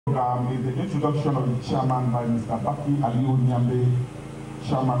Is the introduction of the chairman by Mr. Baki Aliu Nyambe,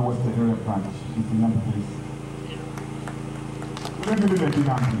 Chairman Western Area Branch. Mr. Nyambe, please. We're going to give it a big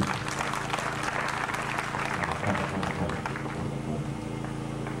hand, please.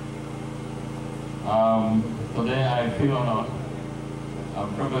 Today I feel honored, I'm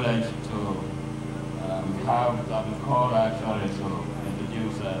privileged to have been called actually to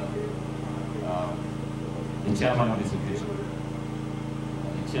introduce the chairman of this occasion.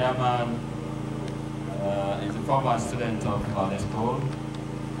 The chairman is a former student of the school,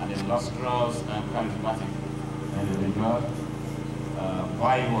 an illustrious and charismatic individual.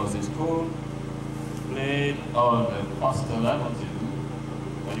 While he was in school, played on the first level team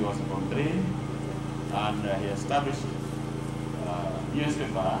when he was in Form 3, and he established a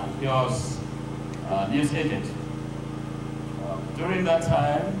newspaper, and he was a news agent. During that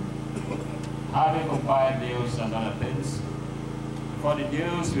time, having compiled news and other things, for the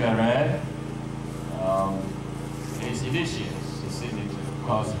news we read, his initials, his signature,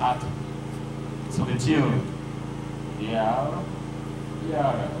 was had to the tune. Yeah.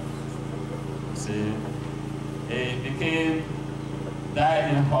 See, he became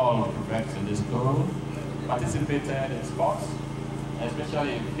dining hall prefect in the school, participated in sports,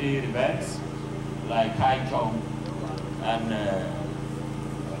 especially in field events like high jump and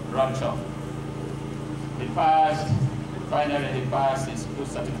run shot. Finally he passed his school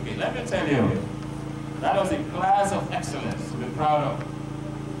certificate. Let me tell you, that was a class of excellence to be proud of.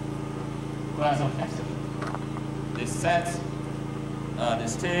 Class of excellence. They set the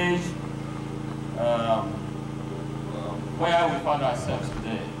stage where we find ourselves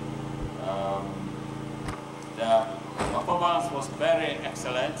today. The performance was very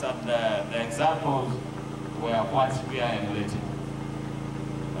excellent, and the examples were what we are emulating.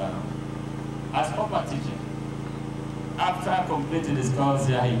 As former teacher, after completing his course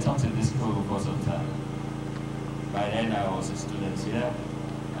here, he taught in this school for some time. By then I was a student here.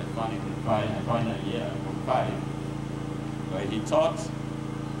 I found a year from 5. But he taught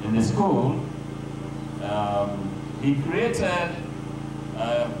in the school. He created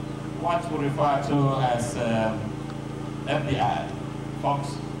what we refer to as FBI,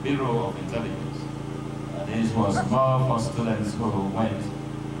 Fox Bureau of Intelligence. This was more for students who went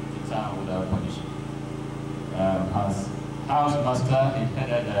to town without permission. As housemaster, he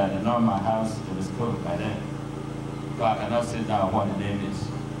headed the normal house to the school by then. So I cannot say now what the name is.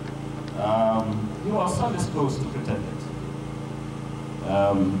 He was Sunday school superintendent.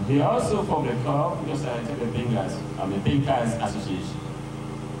 He also formed a club, because I take the Thinkers Association,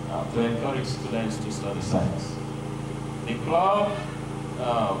 to encourage students to study science. The club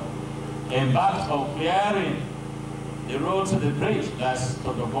embarked on clearing the road to the bridge, that's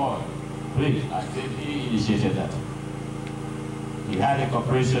Totoboy Bridge. I think he initiated that. He had a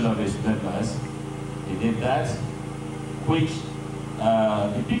cooperation of his members. He did that, which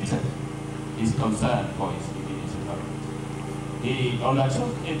depicted his concern for his immediate environment. He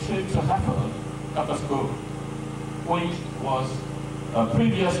undertook a trip to Harvard School, which was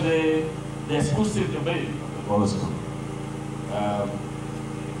previously the exclusive domain of the Borough School.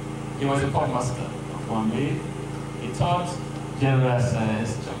 He was a form master of 1B. He taught general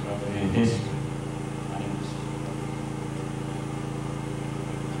science, geography, history, and English.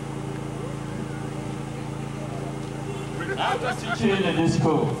 After teaching in this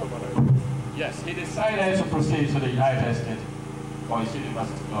school, yes, he decided to proceed to the United States for his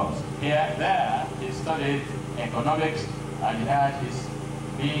university course. There, he studied economics, and he had his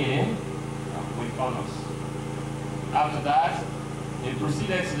BA with honors. After that, he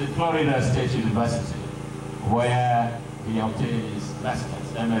proceeded to the Florida State University, where he obtained his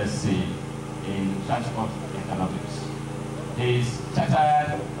master's, MSc, in transport economics. His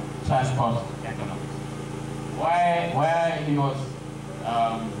chartered transport economics. Where he was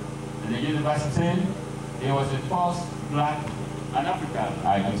in the university, he was the first black and African,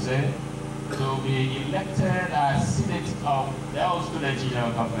 I can say, to be elected as Senate of the old student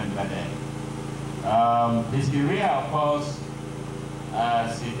general government by then. His career, of course,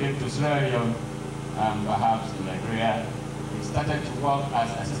 as he came to Sierra Leone and perhaps in Liberia, he started to work as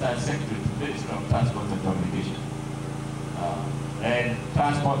Assistant Secretary to the Ministry of Transport and Communication. Then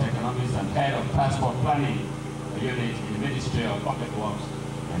Transport Economics and Head of Transport Planning Unit in the Ministry of Public Works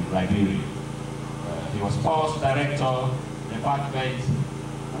in Liberia. He was Post Director, Department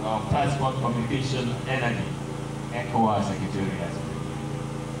of Transport, Communication, Energy, ECOWAS Secretariat.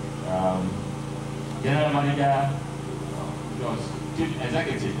 General Manager, he was Chief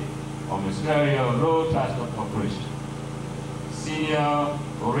Executive of the Sierra Leone Road Transport Corporation. Senior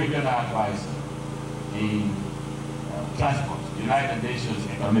Regional Advisor in Transport, United Nations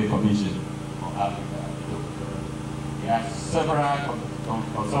Economic Commission for Africa. He has several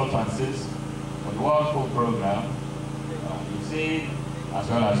consultancies for the World Food Program, USAID, as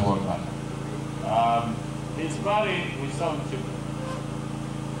well as World Bank. He's married with some children.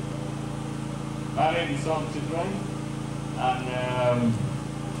 And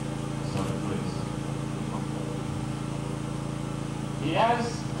sorry, please. He has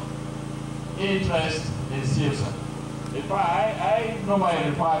interest in CeOSA. In fact, I normally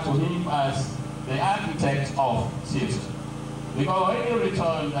refer to him as the architect of CeOSA. Because when he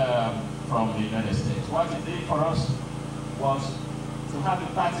returned from the United States, what he did for us was to have a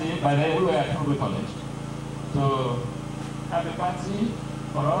party. By then we were at Jubilee College. To have a party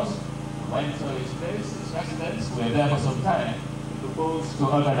for us. Went to his place, his residence. We were there for some time. We proposed to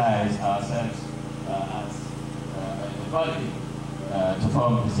organize ourselves as a body to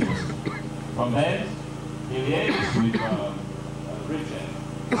form the CeOSA. From there, he liaised with Richard.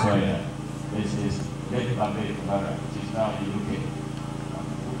 So this is late Kamara, which is now in the UK.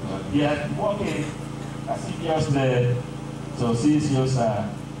 He has been working assiduously to see CeOSA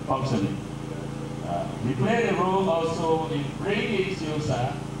functioning. He played a role also in bringing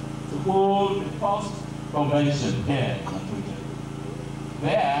CeOSA to hold the first convention here in Mattru.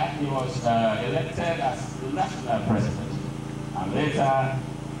 There, he was elected as the national president, and later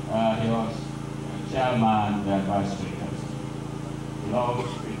he was chairman of the advisory council. He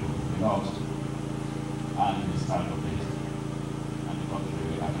loves people, he loves and his family and the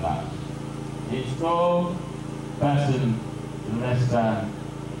country at large. He's no person less than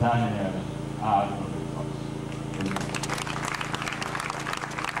Daniel Abdul.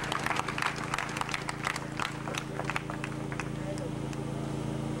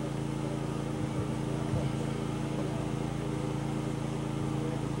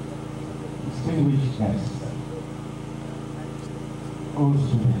 Distinguished guests, all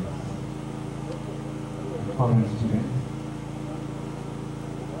students, foreign students,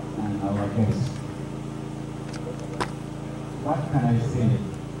 and our guests. What can I say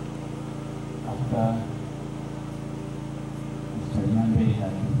after Mr. Nyambe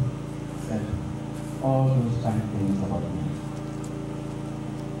had said all those kind of things about me?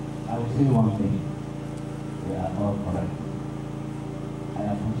 I will say one thing: they are all correct. I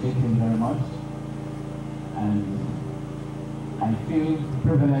appreciate him very much, and I feel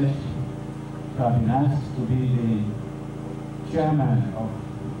privileged to have been asked to be the chairman of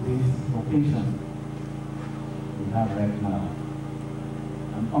this occasion we have right now.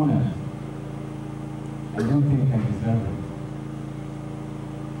 I'm honored. I don't think I deserve it.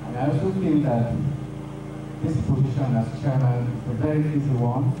 And I also think that this position as chairman is a very easy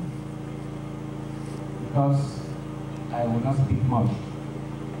one, because I will not speak much.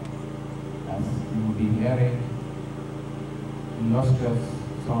 As you will be hearing illustrious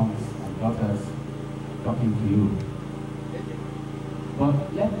sons and daughters talking to you. But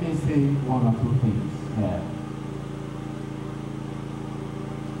let me say one or two things here.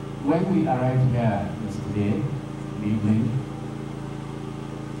 When we arrived here yesterday evening,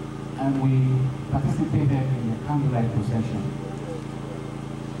 and we participated in the candlelight procession,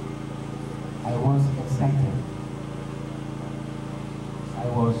 I was excited. I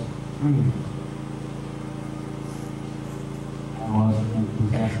was thrilled. I was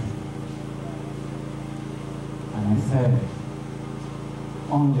enthusiastic. And I said,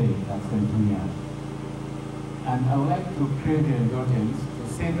 only at Centennial. And I would like to create the indulgence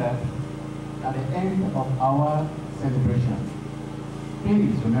to say that at the end of our celebration,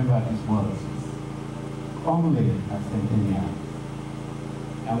 please remember these words: only at Centennial.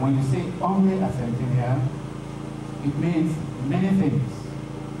 And when you say only at Centennial, it means many things.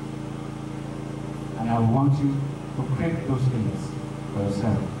 And I want you to create those things for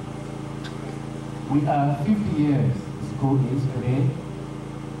yourself. We are 50 years school is today.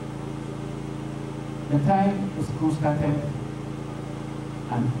 The time the school started,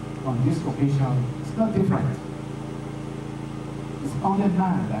 and on this occasion, it's not different. It's only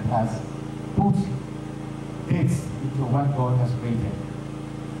man that has put dates into what God has created.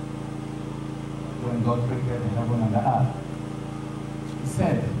 When God created the heaven and the earth, He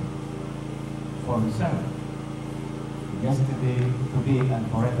said, for Himself, yesterday, today, and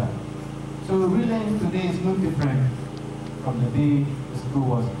forever. So really, today is no different from the day the school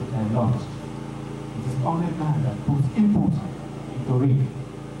was launched. It is only man that puts input into it.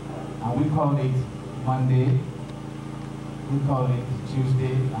 And we call it Monday, we call it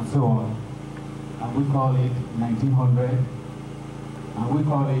Tuesday, and so on. And we call it 1900, and we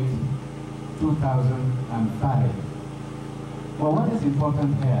call it 2005. But what is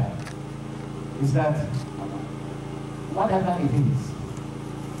important here is that whatever it is,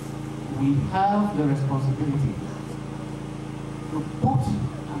 we have the responsibility to put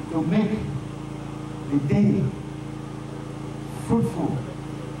and to make the day fruitful,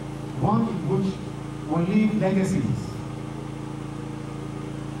 one in which will leave legacies.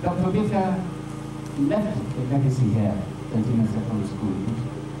 Dr. Baker left a legacy here, Centennial Secondary School, which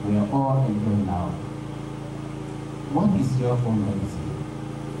we are all enjoying now. What is your own legacy?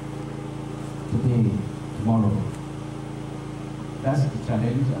 Today, tomorrow. That's the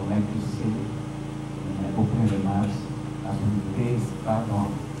challenge I would like to say in my opening remarks as we days back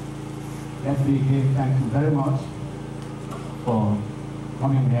on. Let me again thank you very much for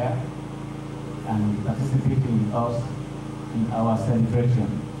coming here and participating with us in our celebration.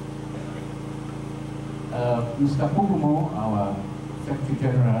 Mr. Pugumo, our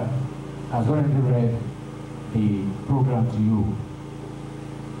Secretary General, has already read the program to you.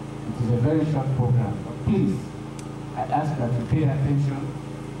 It is a very short program, but please, I ask that you pay attention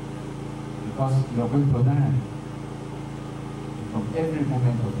because you are going to learn from every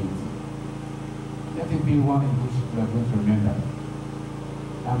moment of it. Let it be one in which you are going to remember.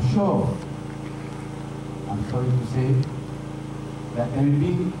 I'm sure, I'm sorry to say, that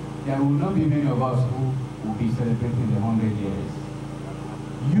there will not be many of us who will be celebrating the 100 years.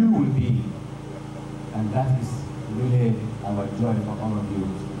 You will be, and that is really our joy for all of you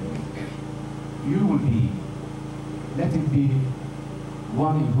today. You will be. Let it be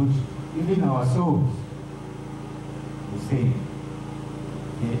one in which even our souls will say,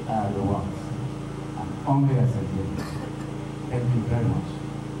 they are the ones, and only as a gift. Thank you very much.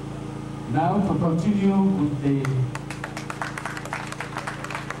 Now to continue with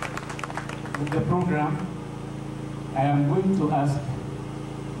the program, I am going to ask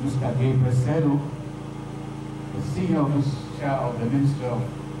Mr. Gabriel Sedo, the Senior Officer of the Ministry of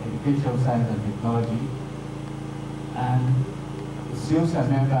Education, Science and Technology, and the CeOSA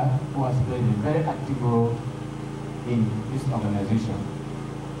member who has played a very active role in this organization.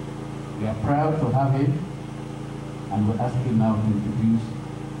 We are proud to have him, and we ask him now to introduce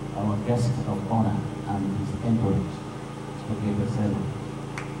our guest of honor and his entourage, Mr. Gabriel Sedo.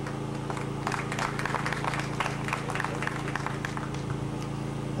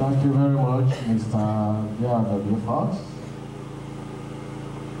 Thank you very much, Mr. J.R.W. Fox.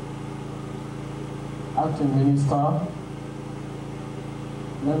 Acting Minister,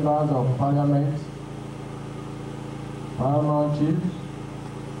 members of Parliament, Paramount Chiefs,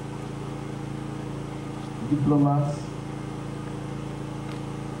 diplomats,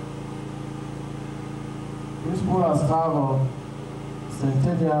 principal and staff of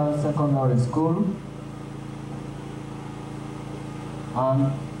Centennial Secondary School,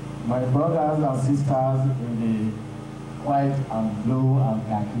 and my brothers and sisters in the white and blue and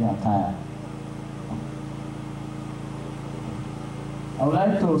khaki attire. I would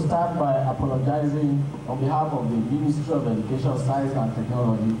like to start by apologizing on behalf of the Ministry of Education, Science and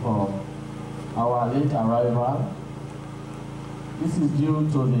Technology for our late arrival. This is due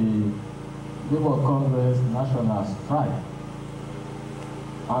to the Labour Congress national strike.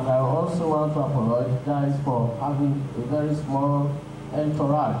 And I also want to apologize for having a very small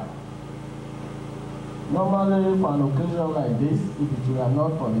entourage. Normally, for an occasion like this, if it were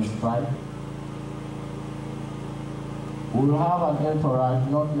not for the strike, we will have an entourage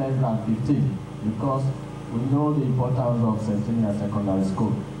not less than 15 because we know the importance of Centennial Secondary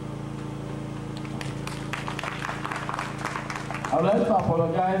School. I would like to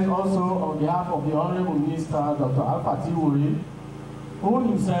apologize also on behalf of the Honorable Minister, Dr. Alpha Tiwuri, who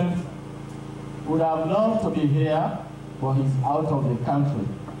himself would have loved to be here, but he's out of the country.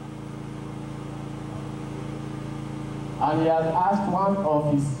 And he has asked one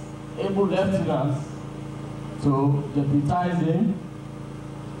of his able lieutenants to deputize him.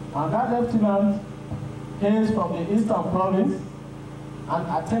 And that lieutenant hails from the Eastern Province and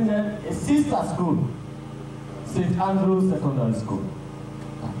attended a sister school, St. Andrew's Secondary School.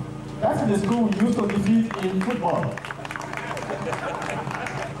 That's the school we used to defeat in football,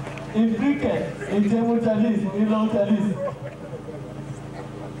 in cricket, in table tennis, in lawn tennis.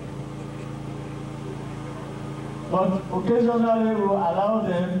 But occasionally we will allow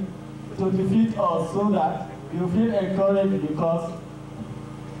them to defeat us so that you feel encouraged because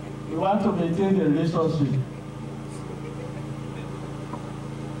you want to maintain the relationship.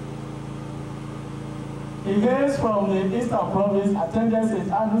 He hails from the Eastern Province, attended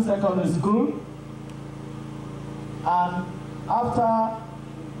St. Andrew's Secondary School, and after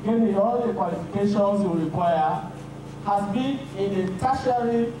getting all the qualifications you require, has been in the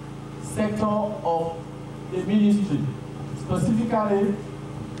tertiary sector of the ministry, specifically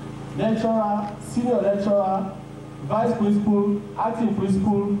lecturer, senior lecturer vice principal, acting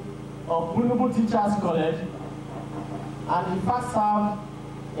principal of Multiple Teachers College, and in fact served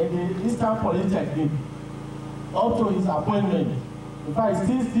in the Eastern Polytechnic up to his appointment. In fact,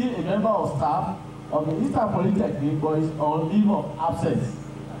 he's still a member of staff of the Eastern Polytechnic, but is on leave of absence.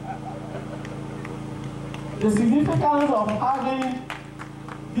 The significance of having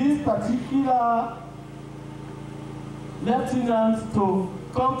this particular lieutenant to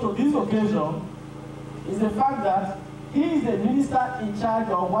come to this occasion is the fact that he is the minister in charge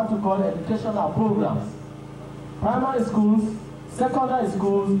of what we call educational programs, primary schools, secondary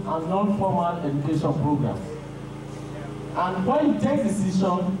schools, and non-formal education programs. And when he takes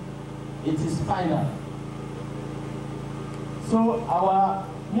decision, it is final. So our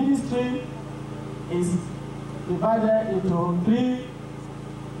ministry is divided into 3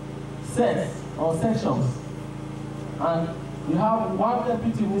 sets or sections. And we have one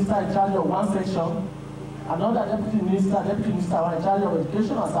deputy minister in charge of one section, another deputy minister in charge of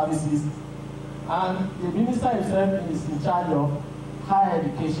educational services, and the minister himself is in charge of higher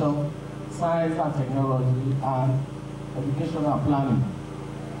education, science and technology, and educational planning.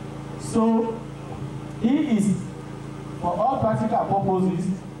 So he is, for all practical purposes,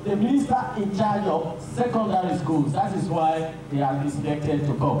 the minister in charge of secondary schools. That is why he has been selected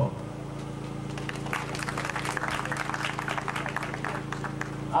to come.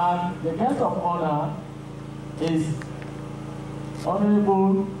 And the guest of honor is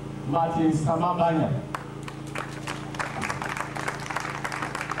Honorable Martin Samabanya.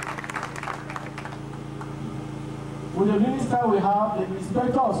 With the minister, we have the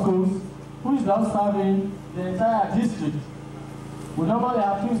inspector of schools, who is now serving the entire district. We normally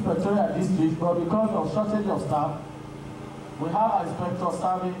have 2 inspectorial districts, but because of shortage of staff, we have an inspector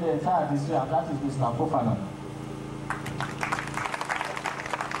serving the entire district, and that is Mr. Fofana.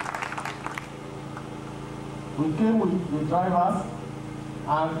 We came with the drivers,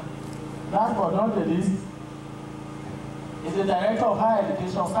 and last but not the least is the Director of Higher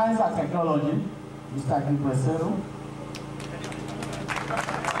Education, Science and Technology, Mr. Gilbert,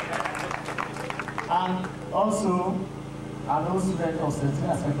 and also an old student of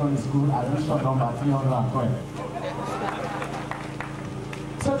Centennial Secondary School, admission number 312.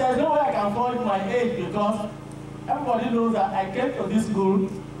 So there's no way I can forge my age, because everybody knows that I came to this school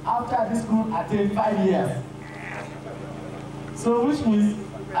after this school attained 5 years. So which means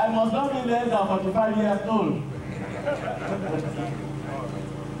I must not be less than 45 years old.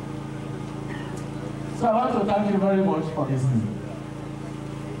 So I want to thank you very much for listening.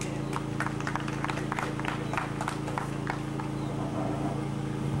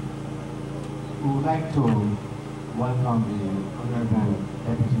 We would like to welcome the Honorable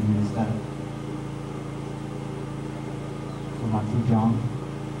Deputy Minister to Mattru Jong,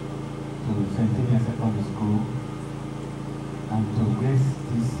 to Centennial Secondary School, and to grace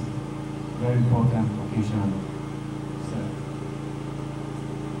this very important occasion.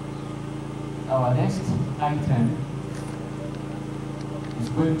 Our next item is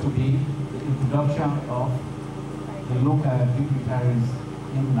going to be the introduction of the local dignitaries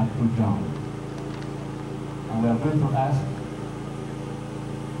in Mattru Jong. And we are going to ask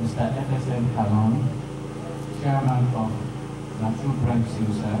Mr. FSM Kalon, Chairman of Mattru Branch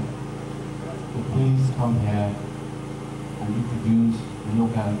CeOSA, to please come here and introduce the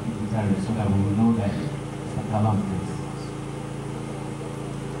local dignitaries so that we will know that Mr. Kalon is.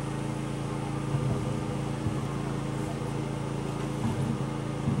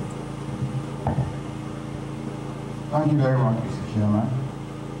 Thank you very much, Mr. Chairman,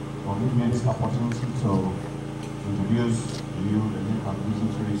 for giving me this opportunity to introduce to you the local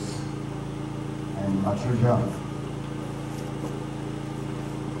dignitaries and Mattru Jong.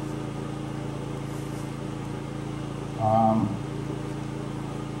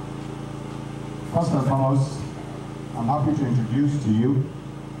 First and foremost, I'm happy to introduce to you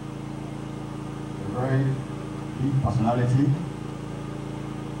a very big personality,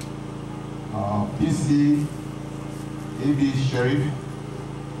 PC A.B. Sheriff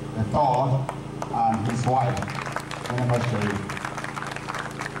III and his wife, Jennifer Sheriff.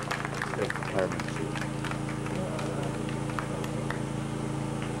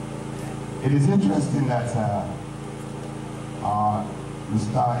 It is interesting that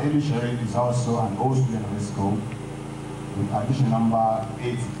Mr. A.B. Sheriff is also an old student of the school with admission number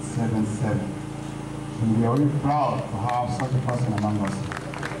 877. So we are very proud to have such a person among us.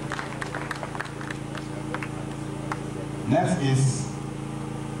 Next is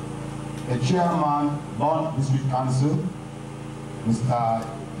the chairman, Bond District Council, Mr.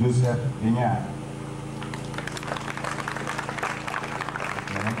 Joseph Binyar.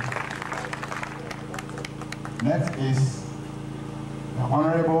 Next is the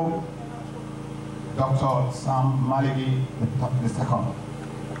Honorable Dr. Sam Maligi II.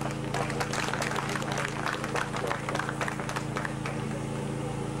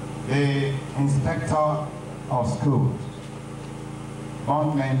 The Inspector of Schools,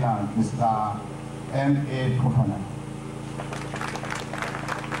 Bond Mainland, Mr. M.A. Kofana.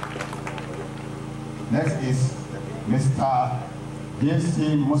 Next is Mr.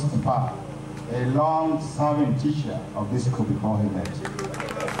 J.C. Mustafa, a long-serving teacher of this school before he left.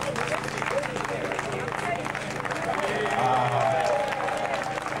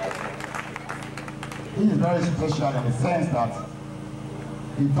 He is very special in the sense that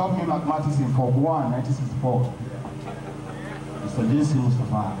he taught me mathematics in Form 1, 1964. Mr. J.C.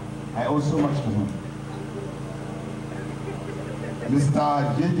 Mustafa, I owe so much to him.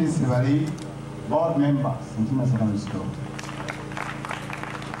 Mr. J.J. Sivali, board member, Centennial Secondary School.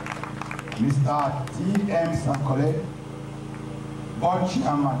 Mr. T.M. Sankole, board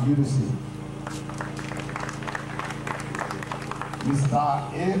chairman, UDC. Mr.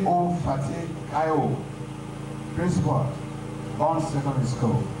 A.O. Fatih Kayo, principal, Bond Secondary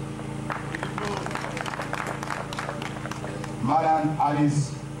School. Madam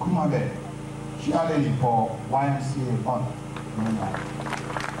Alice Kumabe, chairlady for YMCA Bond.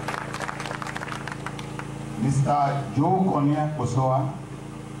 Mr. Joe Konya Osoa,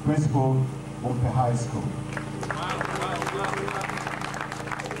 principal, Bompe High School.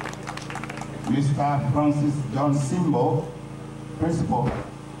 Mr. Francis John Simbo, principal,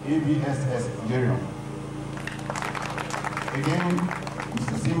 ABSS Jerion. Again,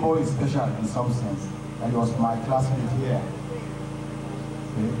 Mr. Simbo is special in some sense. He was my classmate here.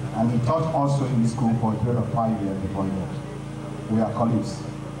 Okay. And he taught also in this school for a period of 5 years before he left. We are colleagues.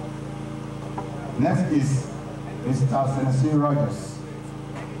 Next is Mr. Tennessee Rogers,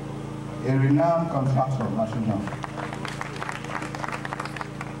 a renowned contractor of Mattru Jong.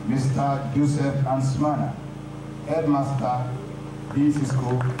 Mr. Joseph Ansmana, headmaster, BC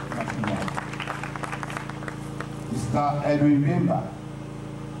School, Mattru Jong. Mr. Edwin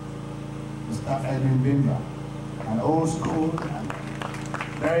Bimba, an old school and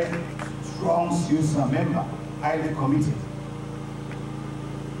very strong CeOSA member, highly committed.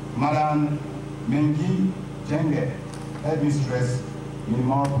 Madam Mengi Jenge, headmistress in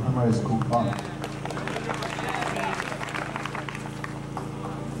Moore Primary School, Ghana.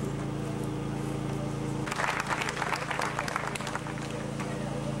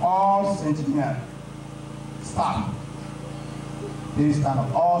 All Centennial staff, please stand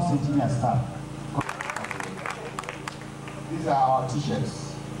up, all Centennial staff. These are our teachers.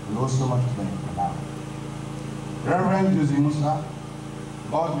 We owe so much to them now. Reverend Jose Musa,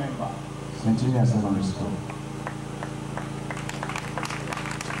 board member, Centennial Secondary School.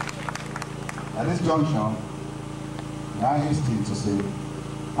 At this junction, I hasten to say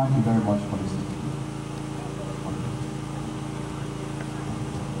thank you very much for listening.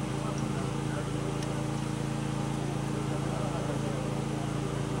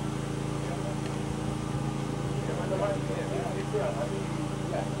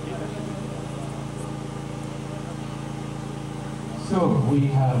 So we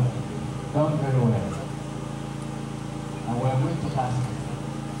have done very well, and we are going to ask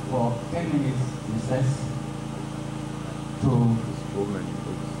for 10 minutes recess to go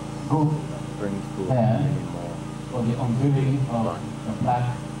there for the unveiling of the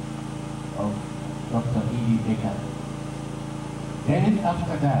plaque of Dr. E.D. Baker. Then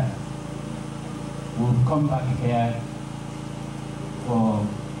after that, we'll come back here for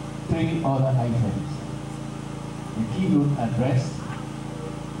 3 other items: the keynote address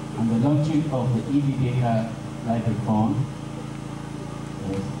and the launching of the E.D. Baker Library Fund.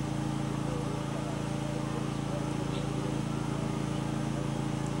 Yes.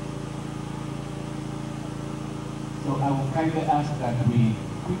 So I will kindly ask that we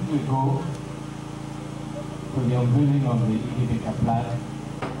quickly go to the unveiling of the E.D. Baker plaque.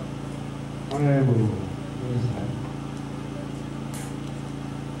 Honorable Minister,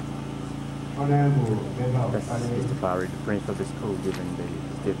 Honorable Member of Parliament, Mr. Farry, the principal of the school, given the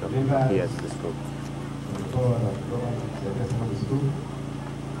state of Members affairs of the school. Board of Governors of the school,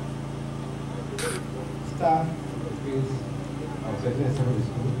 staff of Centennial Secondary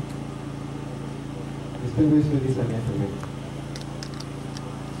School, distinguished ladies and gentlemen,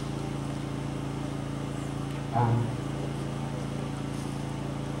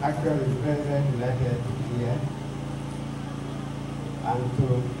 actually very delighted to be here and to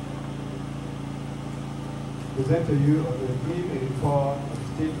present to you or to give a report of the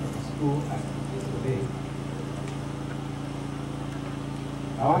state of the school as it is today.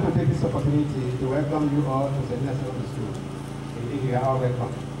 I want to take this opportunity to welcome you all to Centennial Secondary School. Indeed, you are all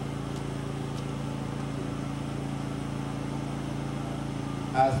welcome.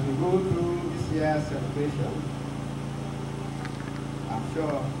 As we go through this year's celebration, I'm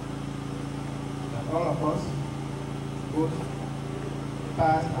sure that all of us, both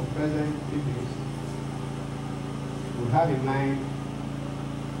past and present peoples, will have in mind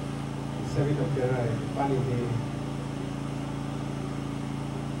the 7th of January, the founding day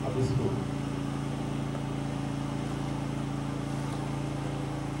of this school.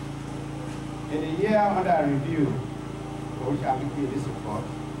 In the year under review, for which I'm making this report,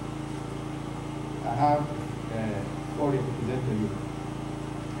 I have 4 to present to you.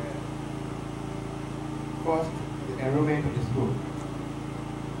 First, the enrollment of the school.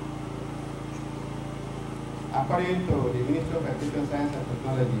 According to the Ministry of Education, Science and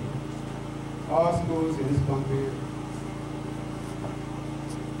Technology, all schools in this country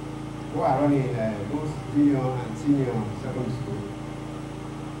who are running both junior and senior secondary school,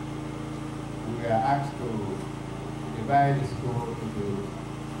 we are asked to divide the school into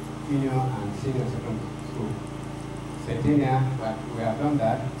junior and senior secondary school. Centennial, but we have done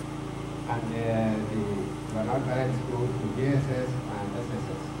that, and we are not divided school to JSS and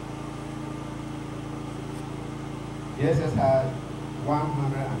SSS. JSS has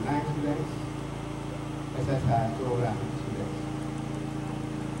 109 students, SS has 250 students.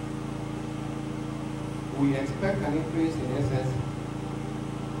 We expect an increase in SS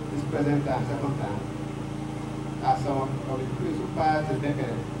this present and second term, as some of the students who passed the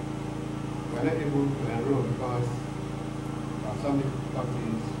decade were not able to enroll because of some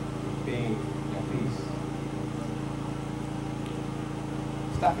difficulties in paying their fees.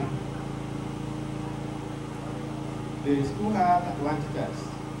 Staffing. The school had 31 teachers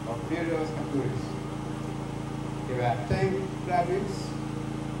of various categories. There were 10 graduates,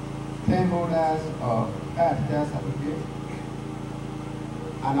 10 holders of higher teacher certificate,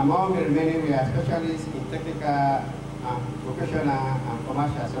 and among the remaining we are specialists in technical, vocational, and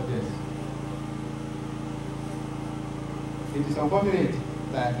commercial subjects. It is unfortunate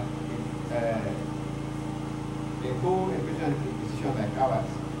that a whole education institution like ours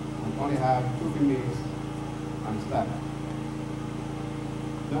will only have 2 females on staff.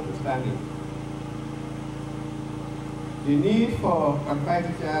 Notwithstanding, the need for qualified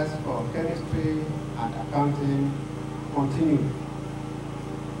teachers for chemistry and accounting continued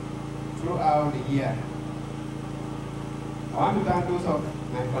throughout the year. I want to thank those of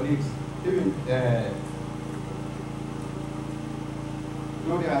my colleagues, even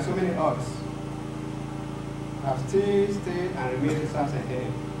though there are so many odds, have still stayed and remained to serve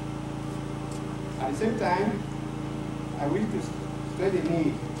Centennial. At the same time, I wish to stress the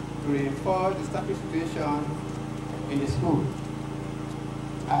need to reinforce the staffing situation in the school.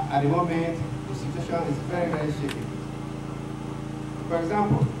 At the moment, the situation is very, very shaky. For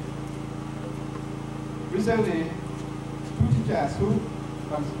example, recently, 2 teachers who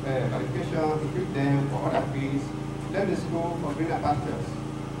qualification equipped them for other fields left the school for greener pastures.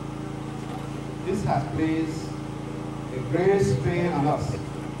 This has placed a great strain on us.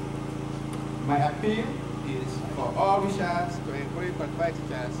 My appeal is for all wishers to encourage qualified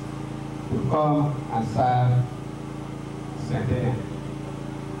teachers to come and serve Centennial.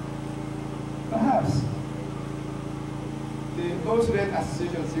 Perhaps the Old Student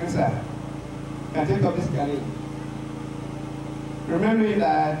Association, CeOSA, can take up this challenge, remembering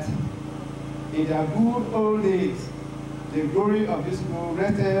that in their good old days, the glory of this school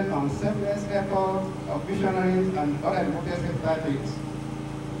rested on selfless efforts of missionaries and other devoted graduates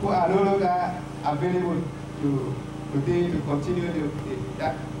who are no longer available today to continue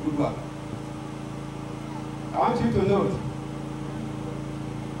that good work. I want you to note,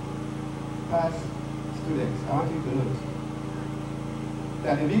 past students, I want you to note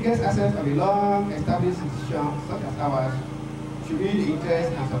that the biggest asset of a long-established institution such as ours should be the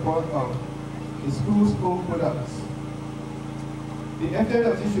interest and support of the school's own products. The effect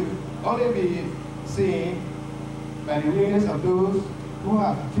of this should only be seen by the willingness of those who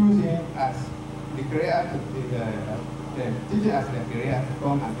have chosen as the career, the teaching as their career to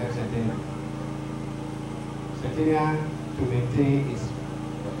come and help Centennial to maintain its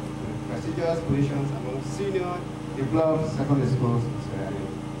prestigious positions among senior developed secondary schools in Sierra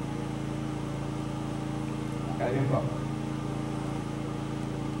Leone. Academic block.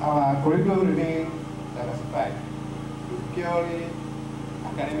 Our curriculum remains diversified with purely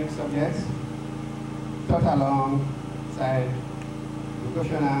academic subjects taught alongside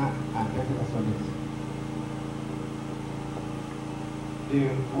vocational and technical subjects. The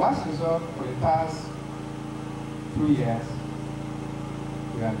worst result for the past 2 years,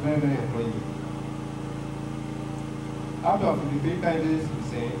 we We are very, very encouraging. Out of the three candidates, we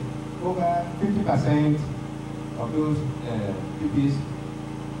say over 50% of those PPs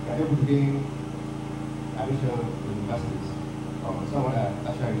are able to gain admission to universities or some other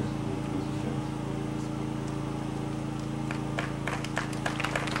tertiary institutions.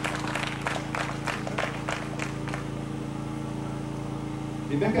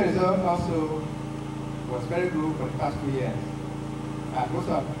 The banking result also was very good for the past 2 years. And most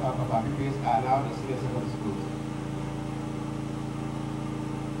of our pupils are now in senior secondary schools.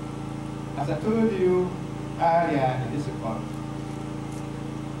 As I told you earlier in this report,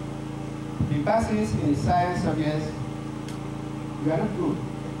 the passes in the science subjects were not good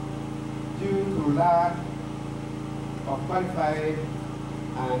due to lack of qualified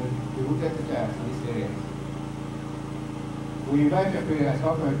and devoted teachers in this area. We invite your prayers,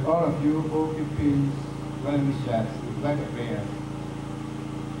 all of you who pupils, well-wishers, we invite your prayers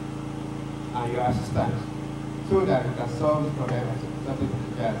and your assistance so that we can solve this problem of certain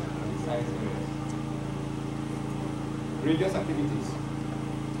teachers in the science areas. Religious activities.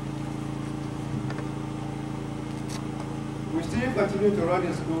 We still continue to run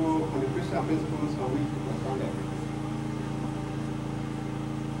the school on the Christian principles on which it was founded.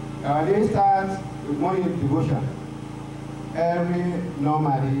 Our day starts with morning devotion. Every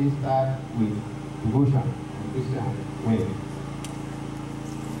normal day starts with devotion in Christian way.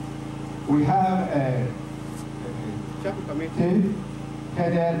 We have a chapel committee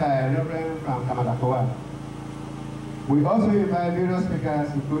headed by a Reverend from Kamara. We also invite various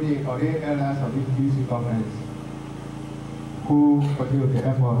speakers, including ordained elders of the UC conference, who continue the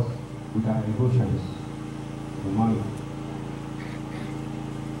efforts with our devotions in the morning.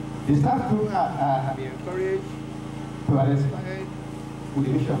 The staff too have been encouraged to participate with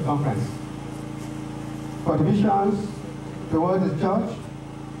the mission conference. Contributions towards the church,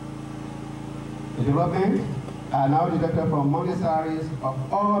 the development, are now deducted from monthly salaries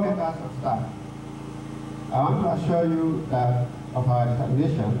of all members of staff. I want to assure you that of our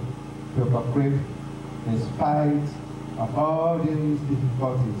determination to cooperate in spite of all these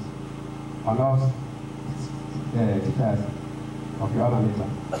difficulties on us, teachers of your alma mater.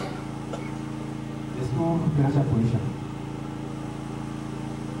 The school financial position.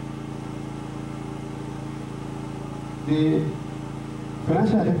 The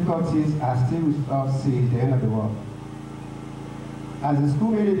financial difficulties are still with us since the end of the war. As the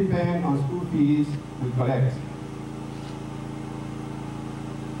school mainly depends on school fees we collect.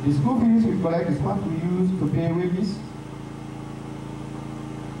 The school fees we collect is what we use to pay wages,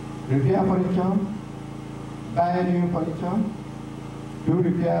 repair furniture, buy new furniture, do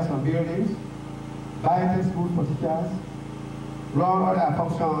repairs on buildings, buy textbooks for teachers, run other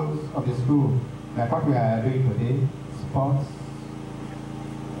functions of the school, like what we are doing today, sports,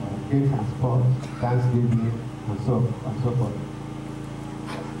 games and sports, dance giving, and so forth.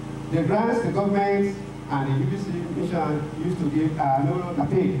 The grants the government and the UBC mission used to give are no longer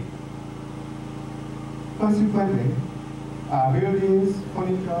paid. Consequently, our buildings,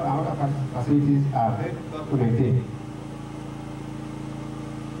 furniture, and other facilities are very difficult to maintain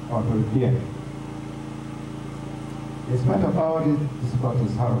or to repair. In spite of all these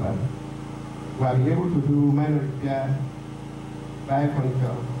difficulties, however, we have been able to do minor repair, buy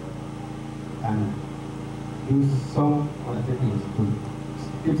furniture, and do some undertakings to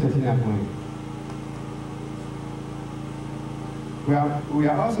keep Centennial going. We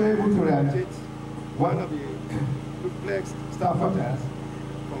are also able to rehabilitate one of the duplex staff quarters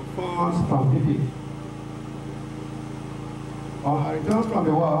from funds from PP. On our return from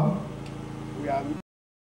the war, we are